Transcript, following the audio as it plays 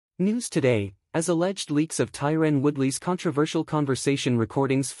News today, as alleged leaks of Tyron Woodley's controversial conversation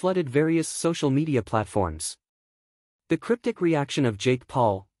recordings flooded various social media platforms. The cryptic reaction of Jake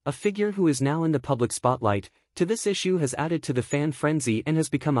Paul, a figure who is now in the public spotlight, to this issue has added to the fan frenzy and has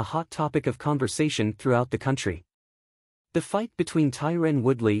become a hot topic of conversation throughout the country. The fight between Tyron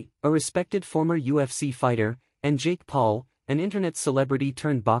Woodley, a respected former UFC fighter, and Jake Paul, an internet celebrity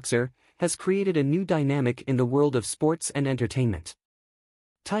turned boxer, has created a new dynamic in the world of sports and entertainment.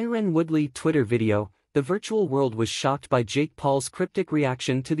 Tyron Woodley Twitter video: the virtual world was shocked by Jake Paul's cryptic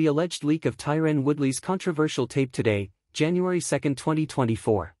reaction to the alleged leak of Tyron Woodley's controversial tape today, January 2,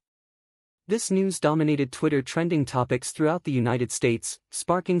 2024. This news dominated Twitter trending topics throughout the United States,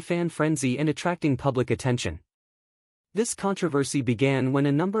 sparking fan frenzy and attracting public attention. This controversy began when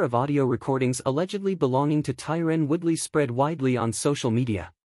a number of audio recordings allegedly belonging to Tyron Woodley spread widely on social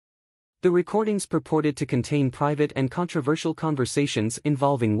media. The recordings purported to contain private and controversial conversations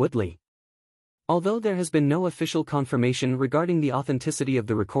involving Woodley. Although there has been no official confirmation regarding the authenticity of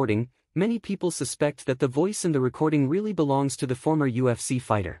the recording, many people suspect that the voice in the recording really belongs to the former UFC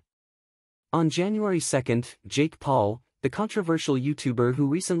fighter. On January 2, Jake Paul, the controversial YouTuber who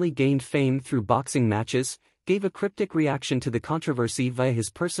recently gained fame through boxing matches, gave a cryptic reaction to the controversy via his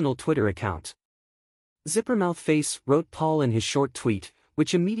personal Twitter account. "Zippermouth face," wrote Paul in his short tweet,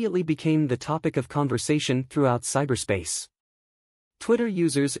 which immediately became the topic of conversation throughout cyberspace. Twitter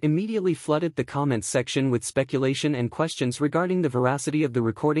users immediately flooded the comments section with speculation and questions regarding the veracity of the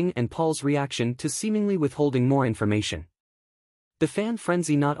recording and Paul's reaction to seemingly withholding more information. The fan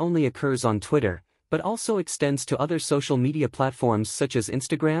frenzy not only occurs on Twitter, but also extends to other social media platforms such as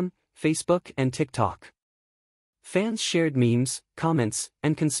Instagram, Facebook, and TikTok. Fans shared memes, comments,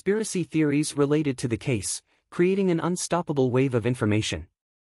 and conspiracy theories related to the case, creating an unstoppable wave of information.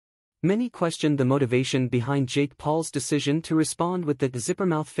 Many questioned the motivation behind Jake Paul's decision to respond with the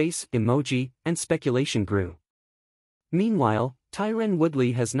zippermouth face emoji, and speculation grew. Meanwhile, Tyron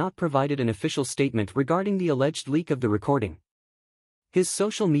Woodley has not provided an official statement regarding the alleged leak of the recording. His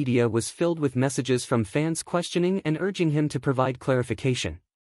social media was filled with messages from fans questioning and urging him to provide clarification.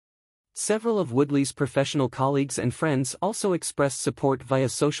 Several of Woodley's professional colleagues and friends also expressed support via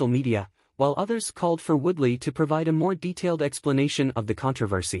social media, while others called for Woodley to provide a more detailed explanation of the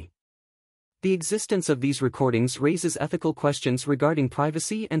controversy. The existence of these recordings raises ethical questions regarding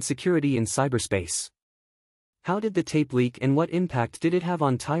privacy and security in cyberspace. How did the tape leak and what impact did it have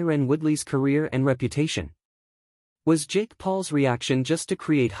on Tyron Woodley's career and reputation? Was Jake Paul's reaction just to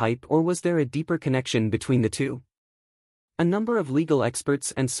create hype, or was there a deeper connection between the two? A number of legal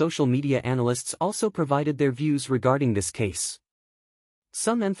experts and social media analysts also provided their views regarding this case.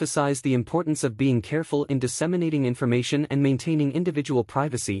 Some emphasize the importance of being careful in disseminating information and maintaining individual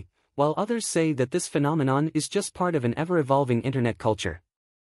privacy, while others say that this phenomenon is just part of an ever-evolving internet culture.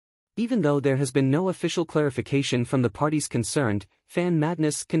 Even though there has been no official clarification from the parties concerned, fan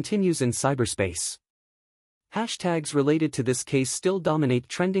madness continues in cyberspace. Hashtags related to this case still dominate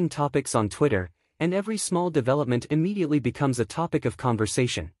trending topics on Twitter, and every small development immediately becomes a topic of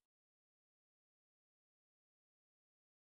conversation.